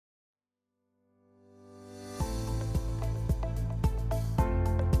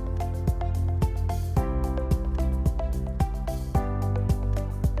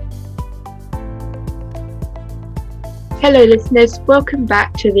Hello listeners, welcome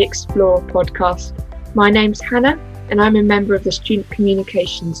back to the Explore podcast. My name's Hannah and I'm a member of the Student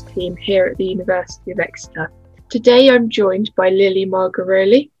Communications team here at the University of Exeter. Today I'm joined by Lily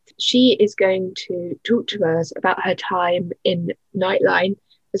Margaroli. She is going to talk to us about her time in Nightline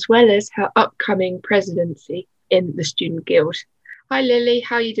as well as her upcoming presidency in the Student Guild. Hi Lily,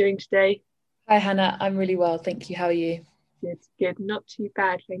 how are you doing today? Hi Hannah, I'm really well, thank you. How are you? Good, not too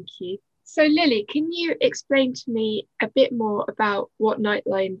bad, thank you. So Lily, can you explain to me a bit more about what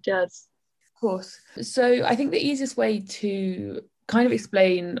Nightline does? Of course. So I think the easiest way to kind of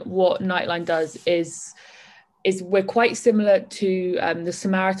explain what Nightline does is we're quite similar to the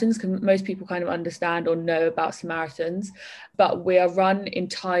Samaritans, because most people kind of understand or know about Samaritans, but we are run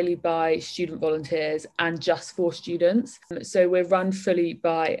entirely by student volunteers and just for students. So we're run fully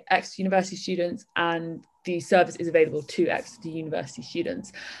by Exeter University students, and the service is available to Exeter University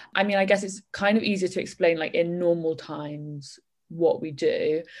students. I mean, I guess it's kind of easier to explain, like in normal times, what we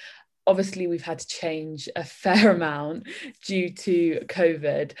do. Obviously, we've had to change a fair amount due to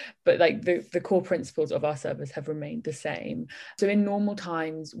COVID, but like the core principles of our service have remained the same. So in normal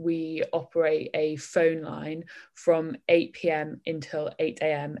times, we operate a phone line from 8 p.m. until 8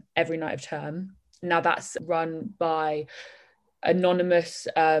 a.m. every night of term. Now that's run by anonymous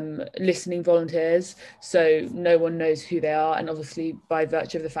listening volunteers, so no one knows who they are, and obviously by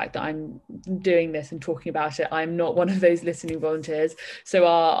virtue of the fact that I'm doing this and talking about it, I'm not one of those listening volunteers. So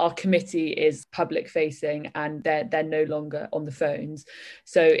our committee is public facing and they're no longer on the phones,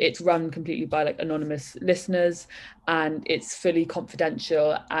 so it's run completely by like anonymous listeners and it's fully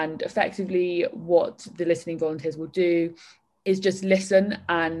confidential. And effectively what the listening volunteers will do is just listen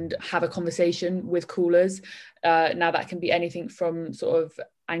and have a conversation with callers. Now that can be anything from sort of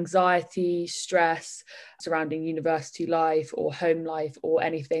anxiety, stress surrounding university life or home life or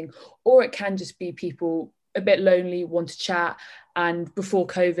anything, or it can just be people a bit lonely, want to chat. And before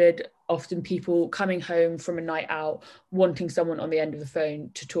COVID, often people coming home from a night out, wanting someone on the end of the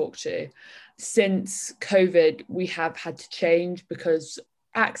phone to talk to. Since COVID, we have had to change because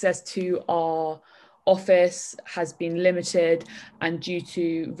access to our office has been limited, and due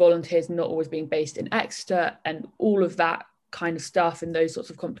to volunteers not always being based in Exeter and all of that kind of stuff and those sorts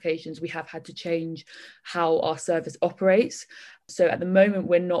of complications, we have had to change how our service operates. So at the moment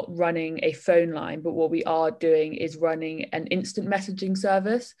we're not running a phone line, but what we are doing is running an instant messaging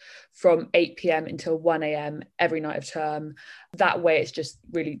service from 8 p.m. until 1 a.m. every night of term. That way it's just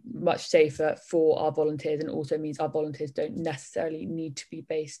really much safer for our volunteers, and also means our volunteers don't necessarily need to be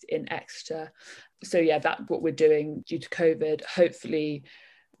based in Exeter. So yeah, that's what we're doing due to COVID. Hopefully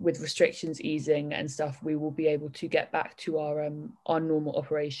with restrictions easing and stuff, we will be able to get back to our normal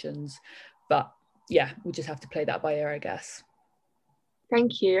operations. But yeah, we just have to play that by ear, I guess.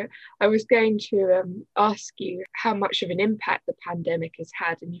 Thank you. I was going to ask you how much of an impact the pandemic has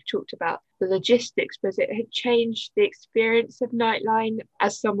had, and you've talked about the logistics, but it had changed the experience of Nightline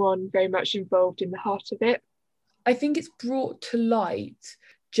as someone very much involved in the heart of it. I think it's brought to light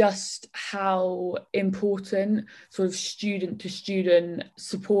just how important sort of student to student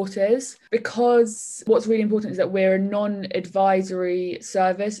support is, because what's really important is that we're a non-advisory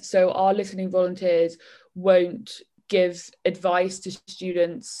service. So our listening volunteers won't give advice to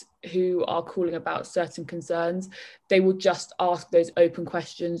students who are calling about certain concerns. They will just ask those open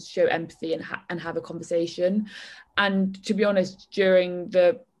questions, show empathy and have a conversation. And to be honest, during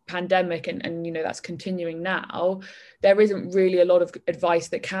the pandemic and you know that's continuing now, there isn't really a lot of advice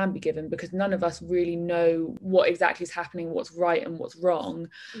that can be given because none of us really know what exactly is happening, what's right and what's wrong.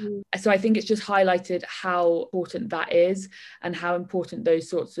 So I think it's just highlighted how important that is and how important those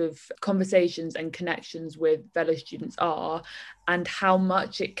sorts of conversations and connections with fellow students are, and how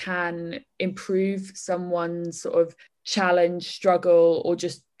much it can improve someone's sort of challenge, struggle, or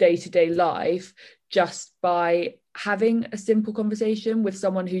just day-to-day life just by having a simple conversation with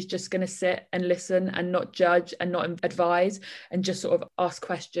someone who's just going to sit and listen and not judge and not advise, and just sort of ask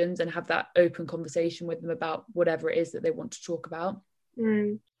questions and have that open conversation with them about whatever it is that they want to talk about.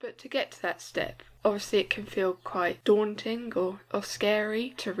 But to get to that step, obviously it can feel quite daunting or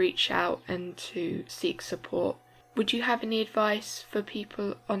scary to reach out and to seek support. Would you have any advice for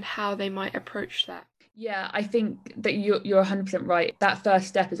people on how they might approach that? Yeah, I think that you're 100% right. That first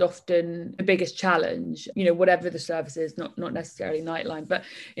step is often the biggest challenge, you know, whatever the service is, not necessarily Nightline. But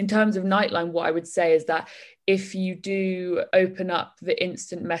in terms of Nightline, what I would say is that if you do open up the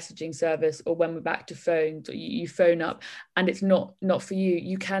instant messaging service, or when we're back to phones, or you phone up and it's not for you,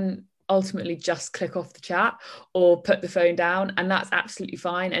 you can ultimately just click off the chat or put the phone down, and that's absolutely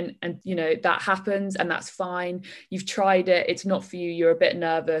fine. And you know, that happens and that's fine. You've tried it, it's not for you, you're a bit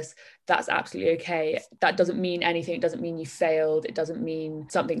nervous, that's absolutely okay. That doesn't mean anything. It doesn't mean you failed. It doesn't mean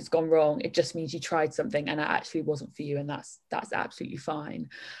something's gone wrong. It just means you tried something and it actually wasn't for you, and that's absolutely fine.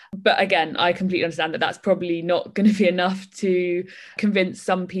 But again, I completely understand that that's probably not going to be enough to convince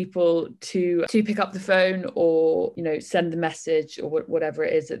some people to pick up the phone or, you know, send the message or whatever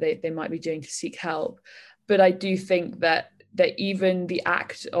it is that they might be doing to seek help. But I do think that even the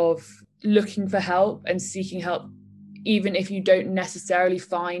act of looking for help and seeking help, even if you don't necessarily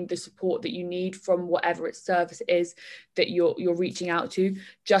find the support that you need from whatever its service is that you're reaching out to,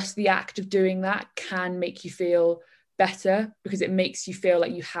 just the act of doing that can make you feel better, because it makes you feel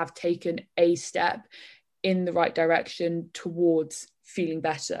like you have taken a step in the right direction towards feeling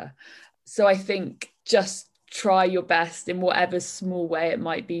better. So I think just try your best in whatever small way it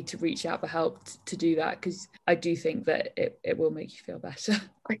might be to reach out for help to do that, because I do think that it will make you feel better.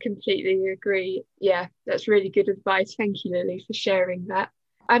 I completely agree. Yeah, that's really good advice. Thank you, Lily, for sharing that.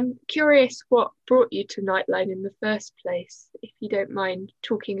 I'm curious what brought you to Nightline in the first place, if you don't mind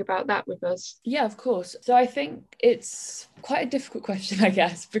talking about that with us. Yeah, of course. So I think it's quite a difficult question, I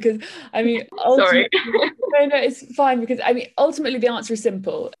guess, because I mean, Sorry. No, it's fine, because I mean, ultimately the answer is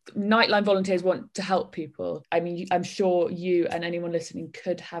simple. Nightline volunteers want to help people. I mean, I'm sure you and anyone listening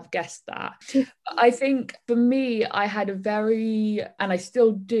could have guessed that. I think for me, I had and I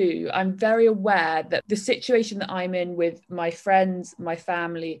still do, I'm very aware that the situation that I'm in with my friends, my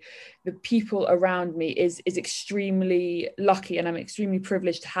family, the people around me is extremely lucky, and I'm extremely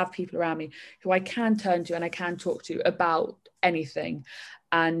privileged to have people around me who I can turn to and I can talk to about anything.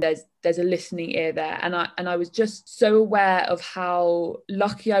 And there's a listening ear there, and I was just so aware of how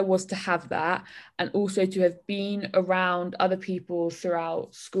lucky I was to have that, and also to have been around other people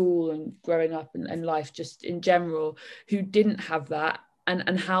throughout school and growing up and life just in general who didn't have that,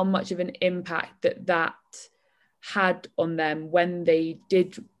 and how much of an impact that had on them when they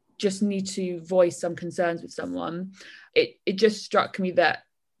did just need to voice some concerns with someone. It just struck me that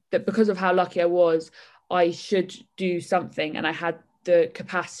because of how lucky I was, I should do something, and I had the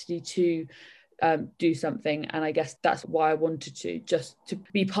capacity to do something. And I guess that's why I wanted to, just to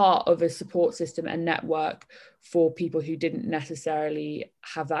be part of a support system and network for people who didn't necessarily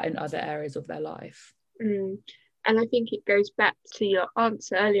have that in other areas of their life. And I think it goes back to your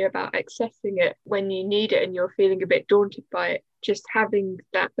answer earlier about accessing it when you need it and you're feeling a bit daunted by it. Just having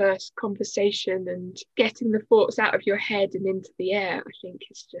that first conversation and getting the thoughts out of your head and into the air, I think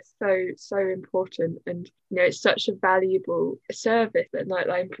is just so important. And, you know, it's such a valuable service that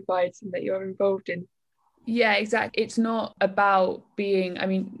Nightline provides and that you're involved in. Yeah, exactly. It's not about being, I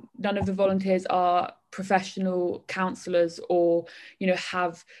mean, none of the volunteers are professional counsellors or, you know,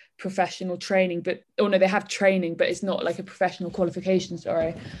 have professional training, they have training, but it's not like a professional qualification,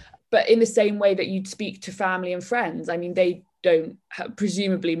 sorry. But in the same way that you'd speak to family and friends, I mean, they don't have,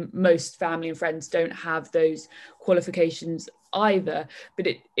 presumably most family and friends don't have those qualifications either, but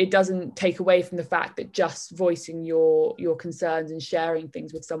it doesn't take away from the fact that just voicing your concerns and sharing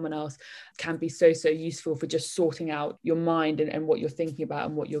things with someone else can be so useful for just sorting out your mind and what you're thinking about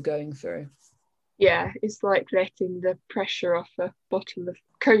and what you're going through. Yeah, it's like letting the pressure off a bottle of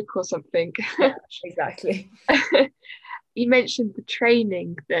Coke or something. Yeah, exactly. You mentioned the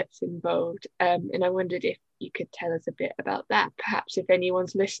training that's involved, and I wondered if you could tell us a bit about that. Perhaps if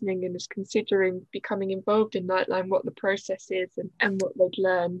anyone's listening and is considering becoming involved in Nightline, what the process is and what they'd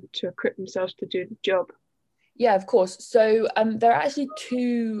learn to equip themselves to do the job. Yeah, of course. So there are actually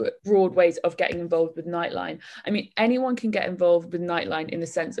two broad ways of getting involved with Nightline. I mean, anyone can get involved with Nightline in the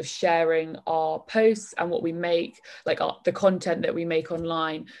sense of sharing our posts and what we make, like the content that we make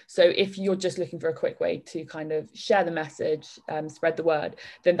online. So if you're just looking for a quick way to kind of share the message, spread the word,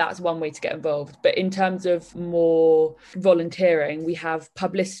 then that's one way to get involved. But in terms of more volunteering, we have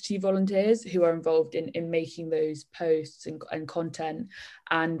publicity volunteers who are involved in making those posts and content.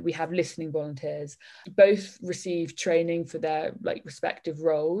 And we have listening volunteers. Both receive training for their respective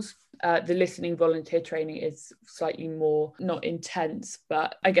roles. The listening volunteer training is slightly more, not intense,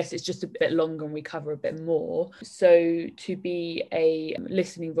 but I guess it's just a bit longer and we cover a bit more. So to be a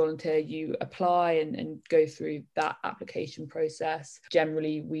listening volunteer, you apply and go through that application process.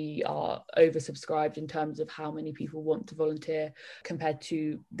 Generally, we are oversubscribed in terms of how many people want to volunteer compared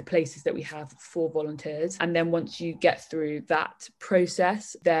to the places that we have for volunteers. And then once you get through that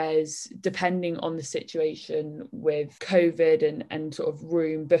process, there's, depending on the situation with COVID and sort of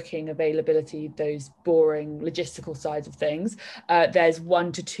room booking availability, those boring logistical sides of things, there's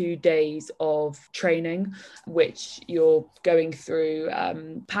 1 to 2 days of training, which you're going through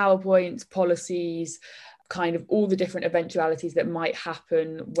PowerPoints, policies, kind of all the different eventualities that might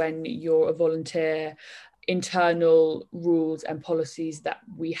happen when you're a volunteer. internal rules and policies that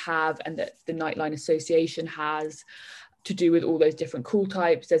we have and that the Nightline Association has to do with all those different call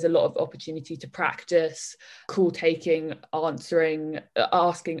types. There's a lot of opportunity to practice call taking,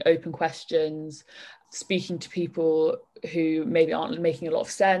 asking open questions, speaking to people who maybe aren't making a lot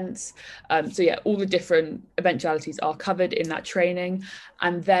of sense. So yeah, all the different eventualities are covered in that training.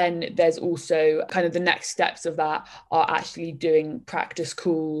 And then there's also kind of the next steps of that are actually doing practice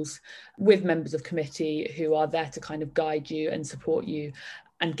calls with members of committee who are there to kind of guide you and support you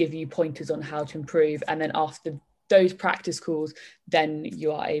and give you pointers on how to improve. And then after those practice calls, then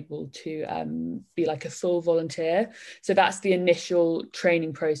you are able to be like a full volunteer. So that's the initial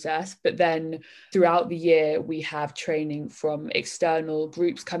training process. But then throughout the year, we have training from external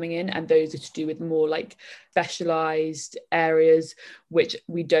groups coming in, and those are to do with more like specialized areas, which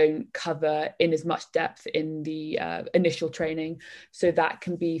we don't cover in as much depth in the initial training. So that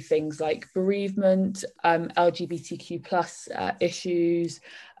can be things like bereavement, LGBTQ plus issues.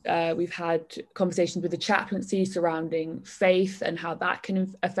 We've had conversations with the chaplaincy surrounding faith and how that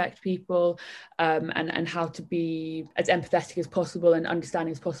can affect people, and how to be as empathetic as possible and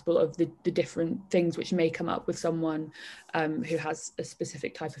understanding as possible of the different things which may come up with someone who has a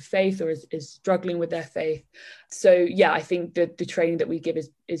specific type of faith or is struggling with their faith. So yeah, I think that the training that we give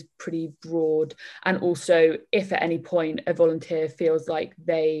is pretty broad. And also, if at any point a volunteer feels like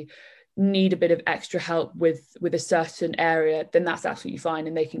they need a bit of extra help with a certain area, then that's absolutely fine,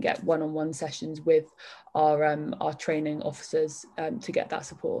 and they can get one-on-one sessions with our training officers to get that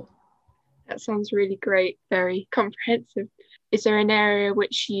support. That sounds really great, very comprehensive. Is there an area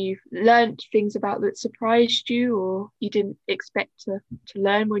which you've learned things about that surprised you or you didn't expect to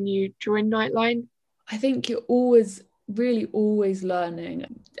learn when you joined Nightline? I think you're always learning,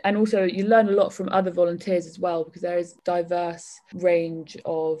 and also you learn a lot from other volunteers as well, because there is diverse range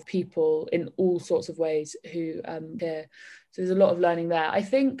of people in all sorts of ways who here. So there's a lot of learning there. I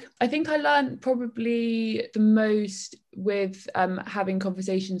think I learned probably the most with having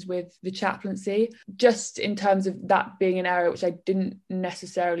conversations with the chaplaincy, just in terms of that being an area which I didn't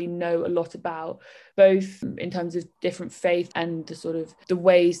necessarily know a lot about, both in terms of different faith and the sort of the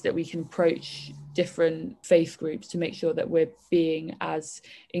ways that we can approach different faith groups to make sure that we're being as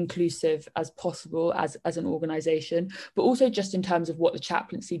inclusive as possible as an organisation, but also just in terms of what the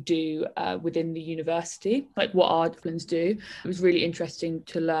chaplaincy do within the university, like what our chaplains do. It was really interesting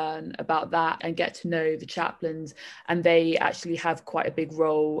to learn about that and get to know the chaplains, and they actually have quite a big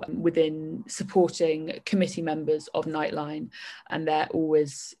role within supporting committee members of Nightline, and they're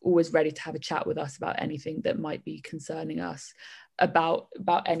always ready to have a chat with us about anything that might be concerning us about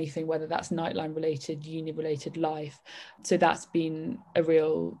anything, whether that's Nightline related, uni related, life. So that's been a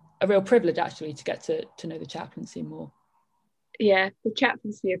real privilege actually to get to know the chaplaincy more. Yeah, the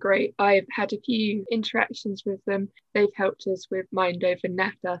chaplaincy are great. I've had a few interactions with them. They've helped us with Mind Over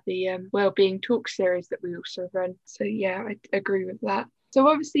Natter, the wellbeing talk series that we also run. So yeah, I agree with that. So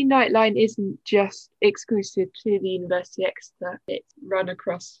obviously Nightline isn't just exclusive to the University of Exeter. It's run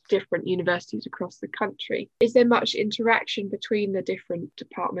across different universities across the country. Is there much interaction between the different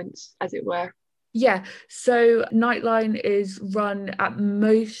departments, as it were? Yeah, so Nightline is run at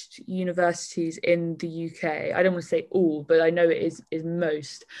most universities in the UK. I don't want to say all, but I know it is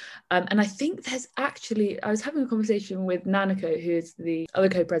most. And I think there's actually, I was having a conversation with Nanako, who is the other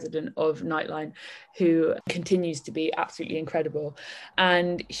co-president of Nightline, who continues to be absolutely incredible.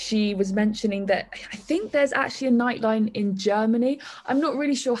 And she was mentioning that I think there's actually a Nightline in Germany. I'm not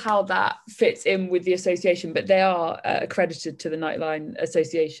really sure how that fits in with the association, but they are accredited to the Nightline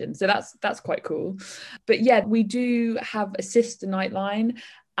Association. So that's quite cool. But yeah, we do have a sister Nightline,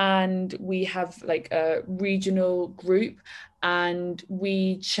 and we have like a regional group, and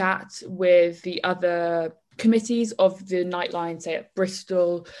we chat with the other committees of the Nightline, say at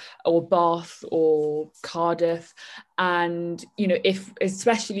Bristol or Bath or Cardiff. And, you know, if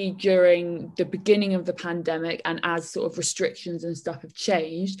especially during the beginning of the pandemic and as sort of restrictions and stuff have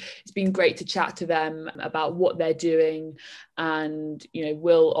changed, it's been great to chat to them about what they're doing. And, you know,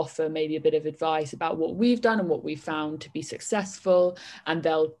 we'll offer maybe a bit of advice about what we've done and what we've found to be successful. And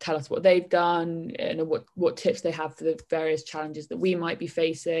they'll tell us what they've done and what tips they have for the various challenges that we might be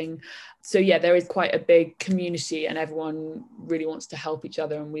facing. So yeah, there is quite a big community, and everyone really wants to help each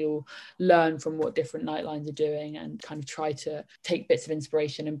other, and we all learn from what different Nightlines are doing and kind of try to take bits of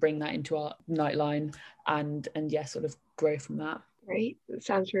inspiration and bring that into our Nightline and yeah, sort of grow from that. Great, that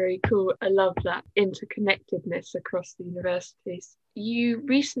sounds very cool. I love that interconnectedness across the universities. You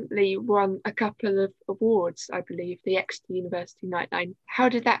recently won a couple of awards, I believe, the Exeter University Nightline. How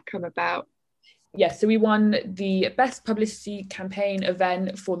did that come about? Yes, so we won the best publicity campaign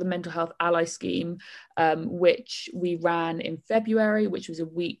event for the Mental Health Ally Scheme, which we ran in February, which was a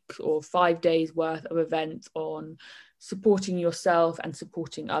week or 5 days worth of events on supporting yourself and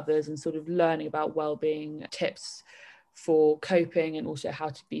supporting others and sort of learning about wellbeing tips for coping and also how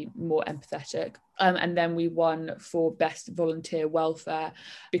to be more empathetic. And then we won for best volunteer welfare,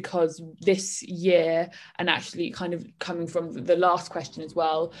 because this year, and actually kind of coming from the last question as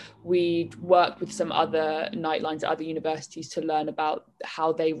well, we worked with some other Nightlines at other universities to learn about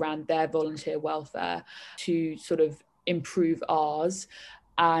how they ran their volunteer welfare to sort of improve ours.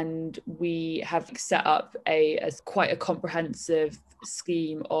 And we have set up as quite a comprehensive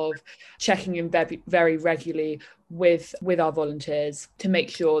scheme of checking in very regularly with our volunteers to make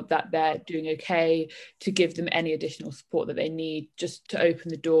sure that they're doing okay, to give them any additional support that they need, just to open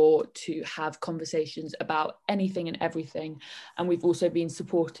the door to have conversations about anything and everything. And we've also been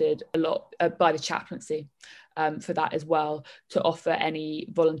supported a lot by the chaplaincy for that as well, to offer any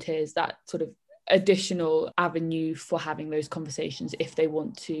volunteers that sort of additional avenue for having those conversations if they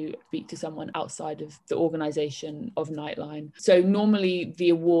want to speak to someone outside of the organisation of Nightline. So normally the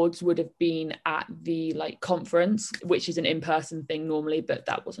awards would have been at the conference, which is an in-person thing normally, but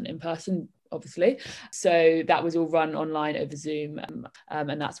that wasn't in person, obviously. So that was all run online over Zoom,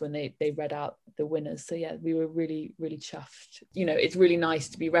 and that's when they read out the winners. So yeah, we were really, really chuffed. It's really nice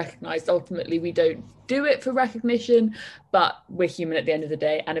to be recognised. Ultimately, we don't do it for recognition, but we're human at the end of the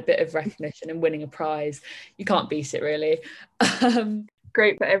day, and a bit of recognition and winning a prize, you can't beat it, really.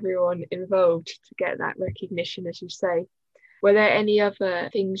 Great for everyone involved to get that recognition, as you say. Were there any other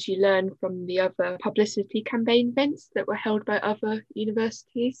things you learned from the other publicity campaign events that were held by other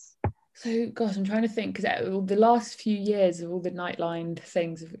universities? So, gosh, I'm trying to think, because the last few years of all the Nightline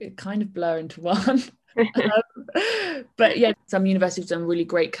things, it kind of blur into one. But yeah, some universities have done really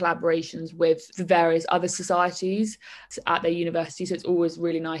great collaborations with the various other societies at their university. So it's always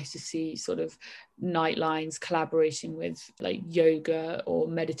really nice to see sort of Nightlines collaborating with yoga or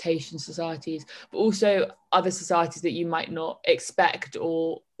meditation societies, but also other societies that you might not expect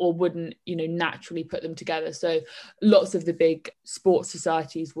or wouldn't naturally put them together. So lots of the big sports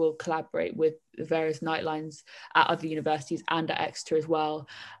societies will collaborate with the various Nightlines at other universities and at Exeter as well,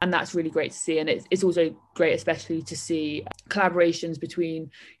 and that's really great to see. And it's also great especially to see collaborations between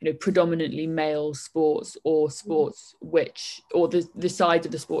predominantly male sports or sports or the sides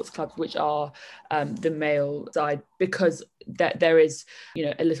of the sports clubs which are the male side, because there is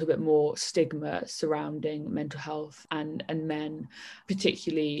a little bit more stigma surrounding mental health and men,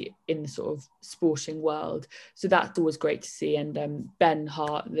 particularly in the sort of sporting world. So that's always great to see. And Ben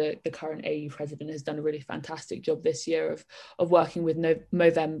Hart, the current AU president, has done a really fantastic job this year of working with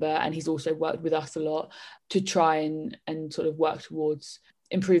Movember, and he's also worked with us a lot to try and sort of work towards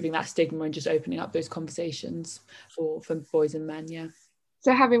improving that stigma and just opening up those conversations for boys and men. Yeah.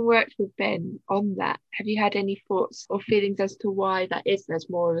 So having worked with Ben on that, have you had any thoughts or feelings as to why that is?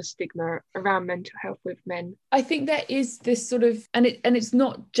 There's more of a stigma around mental health with men. I think there is this sort of, and it's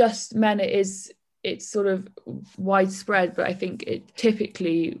not just men, it's sort of widespread, but I think it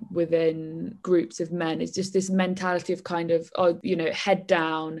typically within groups of men is just this mentality of kind of, head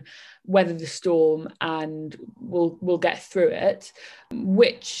down, weather the storm, and we'll get through it,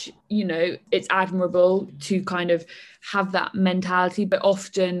 which, it's admirable to kind of have that mentality, but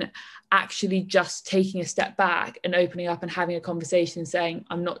often actually just taking a step back and opening up and having a conversation and saying,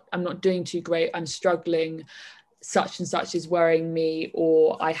 I'm not doing too great, I'm struggling, such and such is worrying me,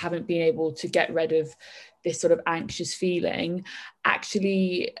 or I haven't been able to get rid of this sort of anxious feeling.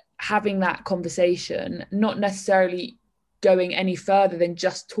 Actually having that conversation, not necessarily going any further than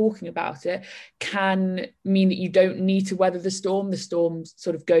just talking about it, can mean that you don't need to weather the storm. The storm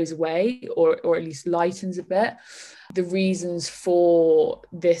sort of goes away, or at least lightens a bit. The reasons for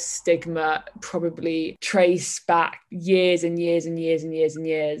this stigma probably trace back years and years and years and years and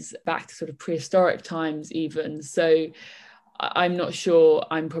years back to sort of prehistoric times even. So I'm not sure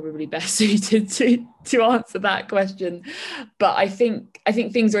I'm probably best suited to answer that question, but I think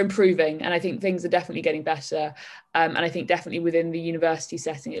things are improving, and I think things are definitely getting better, and I think definitely within the university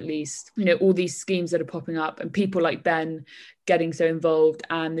setting, at least, all these schemes that are popping up and people like Ben getting so involved,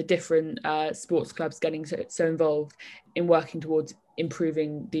 and the different sports clubs getting so involved in working towards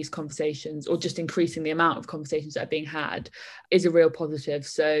improving these conversations, or just increasing the amount of conversations that are being had, is a real positive.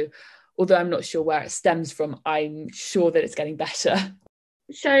 So although I'm not sure where it stems from, I'm sure that it's getting better.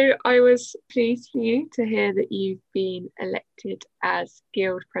 So I was pleased for you to hear that you've been elected as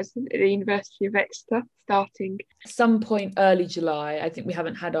Guild President at the University of Exeter, starting some point early July. I think we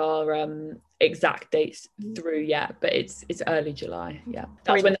haven't had our exact dates through yet, but it's early July. Yeah,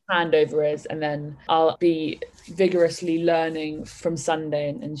 that's when the handover is, and then I'll be vigorously learning from Sunday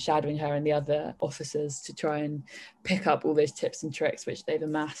and shadowing her and the other officers to try and pick up all those tips and tricks which they've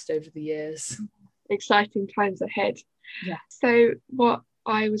amassed over the years. Exciting times ahead. Yeah. So what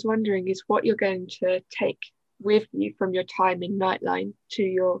I was wondering is what you're going to take with you from your time in Nightline to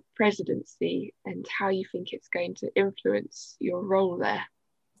your presidency, and how you think it's going to influence your role there.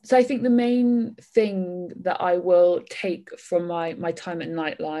 So I think the main thing that I will take from my time at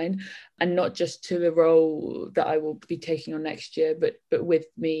Nightline, and not just to the role that I will be taking on next year, but with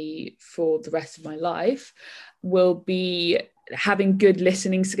me for the rest of my life, will be having good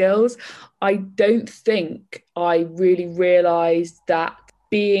listening skills. I don't think I really realised that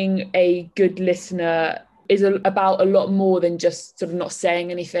being a good listener is about a lot more than just sort of not saying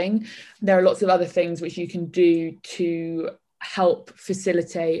anything. There are lots of other things which you can do to help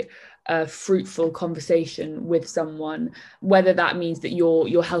facilitate a fruitful conversation with someone, whether that means that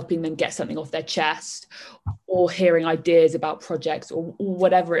you're helping them get something off their chest, or hearing ideas about projects, or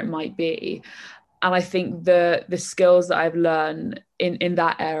whatever it might be. And I think the skills that I've learned in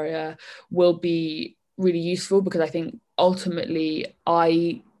that area will be really useful, because I think ultimately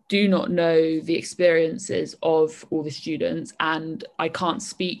I do not know the experiences of all the students, and I can't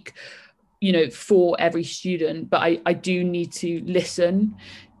speak, for every student, but I do need to listen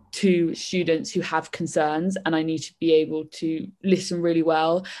to students who have concerns, and I need to be able to listen really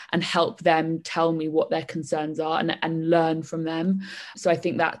well and help them tell me what their concerns are, and learn from them. So I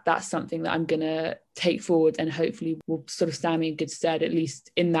think that's something that I'm going to take forward, and hopefully will sort of stand me in good stead, at least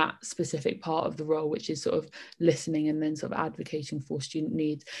in that specific part of the role, which is sort of listening and then sort of advocating for student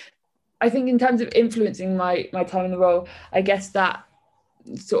needs. I think in terms of influencing my time in the role, I guess that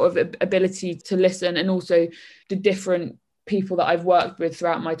sort of ability to listen, and also the different people that I've worked with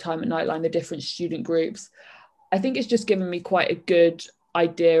throughout my time at Nightline, the different student groups, I think it's just given me quite a good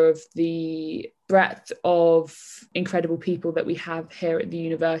idea of the breadth of incredible people that we have here at the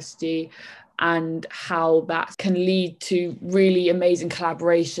university, and how that can lead to really amazing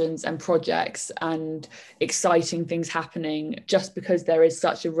collaborations and projects and exciting things happening, just because there is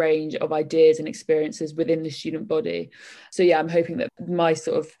such a range of ideas and experiences within the student body. So yeah, I'm hoping that my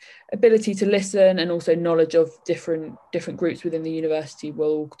sort of ability to listen, and also knowledge of different groups within the university,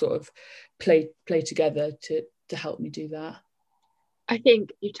 will sort of play together to help me do that. I think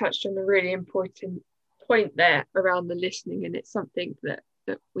you touched on a really important point there around the listening, and it's something that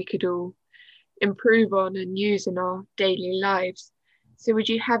we could all improve on and use in our daily lives. So would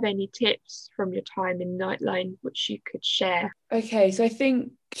you have any tips from your time in Nightline which you could share? Okay, so I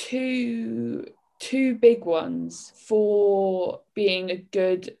think two big ones for being a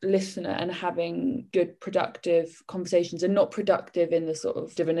good listener and having good productive conversations, and not productive in the sort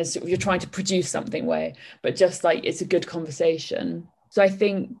of different as you're trying to produce something way, but just like it's a good conversation. So I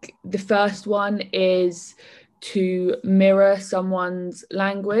think the first one is to mirror someone's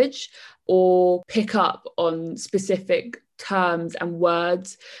language, or pick up on specific terms and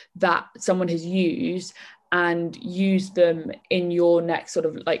words that someone has used, and use them in your next sort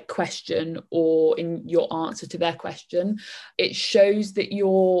of like question, or in your answer to their question. It shows that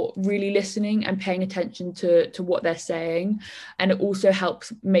you're really listening and paying attention to what they're saying, and it also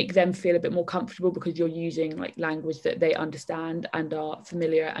helps make them feel a bit more comfortable, because you're using like language that they understand and are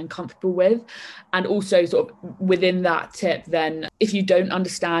familiar and comfortable with. And also sort of within that tip, then if you don't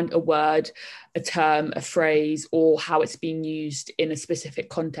understand a word, a term, a phrase, or how it's being used in a specific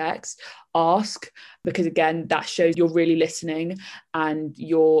context, ask, because again, that shows you're really listening and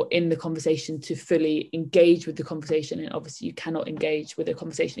you're in the conversation to fully engage with the conversation. And obviously you cannot engage with a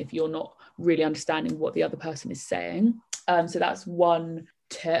conversation if you're not really understanding what the other person is saying. So that's one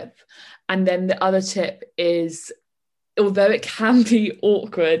tip. And then the other tip is, although it can be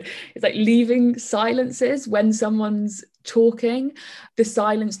awkward, it's like leaving silences when someone's talking. The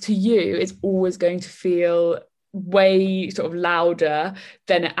silence to you is always going to feel way sort of louder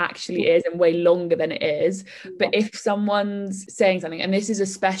than it actually is, and way longer than it is. But if someone's saying something, and this is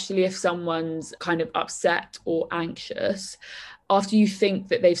especially if someone's kind of upset or anxious, after you think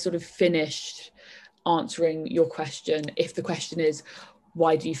that they've sort of finished answering your question, if the question is,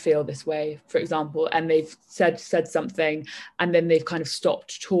 why do you feel this way, for example, and they've said something, and then they've kind of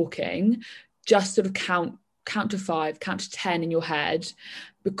stopped talking, just sort of count to 5, count to 10 in your head,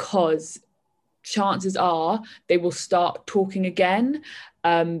 because chances are they will start talking again,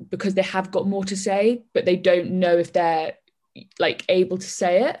 because they have got more to say, but they don't know if they're like able to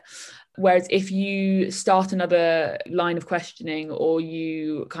say it. Whereas if you start another line of questioning, or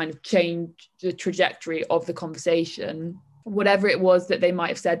you kind of change the trajectory of the conversation, whatever it was that they might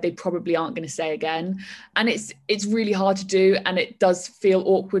have said, they probably aren't going to say again. And it's really hard to do, and it does feel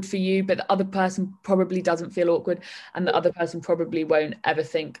awkward for you, but the other person probably doesn't feel awkward, and the other person probably won't ever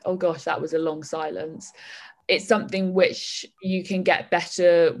think, oh gosh, that was a long silence. It's something which you can get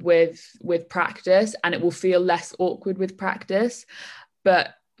better with practice, and it will feel less awkward with practice.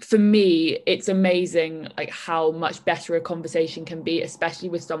 But for me, it's amazing like how much better a conversation can be, especially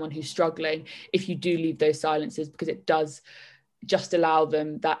with someone who's struggling, if you do leave those silences, because it does just allow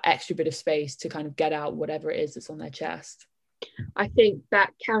them that extra bit of space to kind of get out whatever it is that's on their chest. I think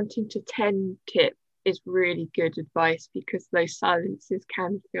that counting to 10 tip is really good advice, because those silences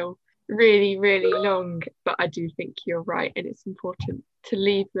can feel really, really long. But I do think you're right, and it's important to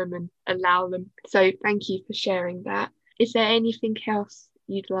leave them and allow them. So thank you for sharing that. Is there anything else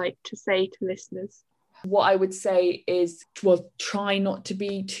you'd like to say to listeners? What I would say is, well, try not to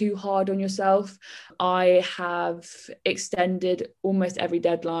be too hard on yourself. I have extended almost every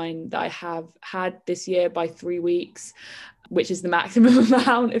deadline that I have had this year by 3 weeks, which is the maximum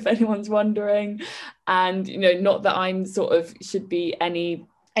amount, if anyone's wondering. And, you know, not that I'm sort of should be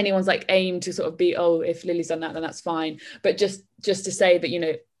anyone's like aim to sort of be, oh, if Lily's done that, then that's fine. But just to say that, you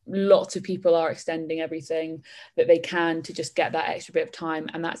know, lots of people are extending everything that they can to just get that extra bit of time,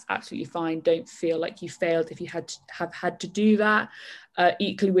 and that's absolutely fine. Don't feel like you failed if you have had to do that.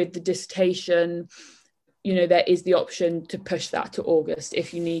 Equally with the dissertation, you know, there is the option to push that to August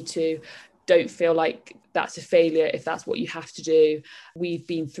if you need to. Don't feel like that's a failure if that's what you have to do. We've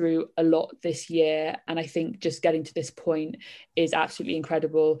been through a lot this year, and I think just getting to this point is absolutely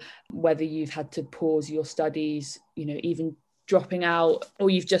incredible. Whether you've had to pause your studies, you know, even dropping out, or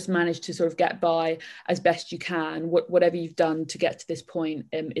you've just managed to sort of get by as best you can, whatever you've done to get to this point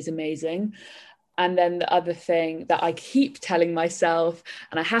is amazing. And then the other thing that I keep telling myself,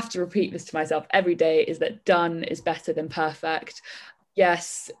 and I have to repeat this to myself every day, is that done is better than perfect.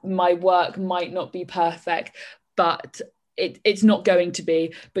 Yes, my work might not be perfect, but it's not going to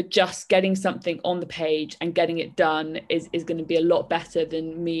be, but just getting something on the page and getting it done is going to be a lot better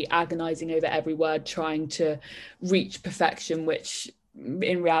than me agonizing over every word trying to reach perfection, which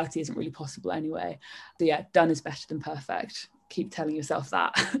in reality isn't really possible anyway. So yeah, done is better than perfect. Keep telling yourself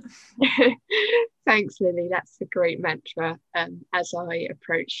that. Thanks, Lily. That's a great mantra as I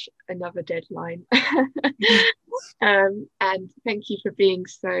approach another deadline. And thank you for being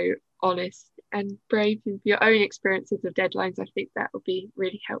so honest and brave with your own experiences of deadlines. I think that will be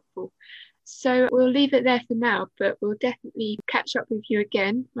really helpful. So we'll leave it there for now, but we'll definitely catch up with you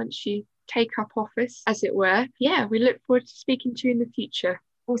again once you take up office, as it were. Yeah, we look forward to speaking to you in the future.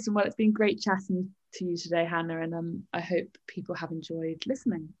 Awesome. Well, it's been great chatting to you today, Hannah, and I hope people have enjoyed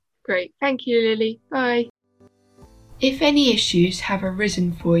listening. Great. Thank you, Lily. Bye. If any issues have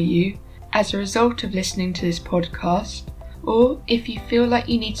arisen for you as a result of listening to this podcast, or if you feel like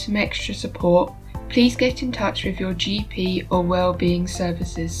you need some extra support, please get in touch with your GP or wellbeing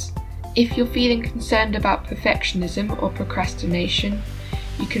services. If you're feeling concerned about perfectionism or procrastination,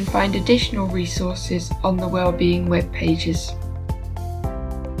 you can find additional resources on the wellbeing web pages.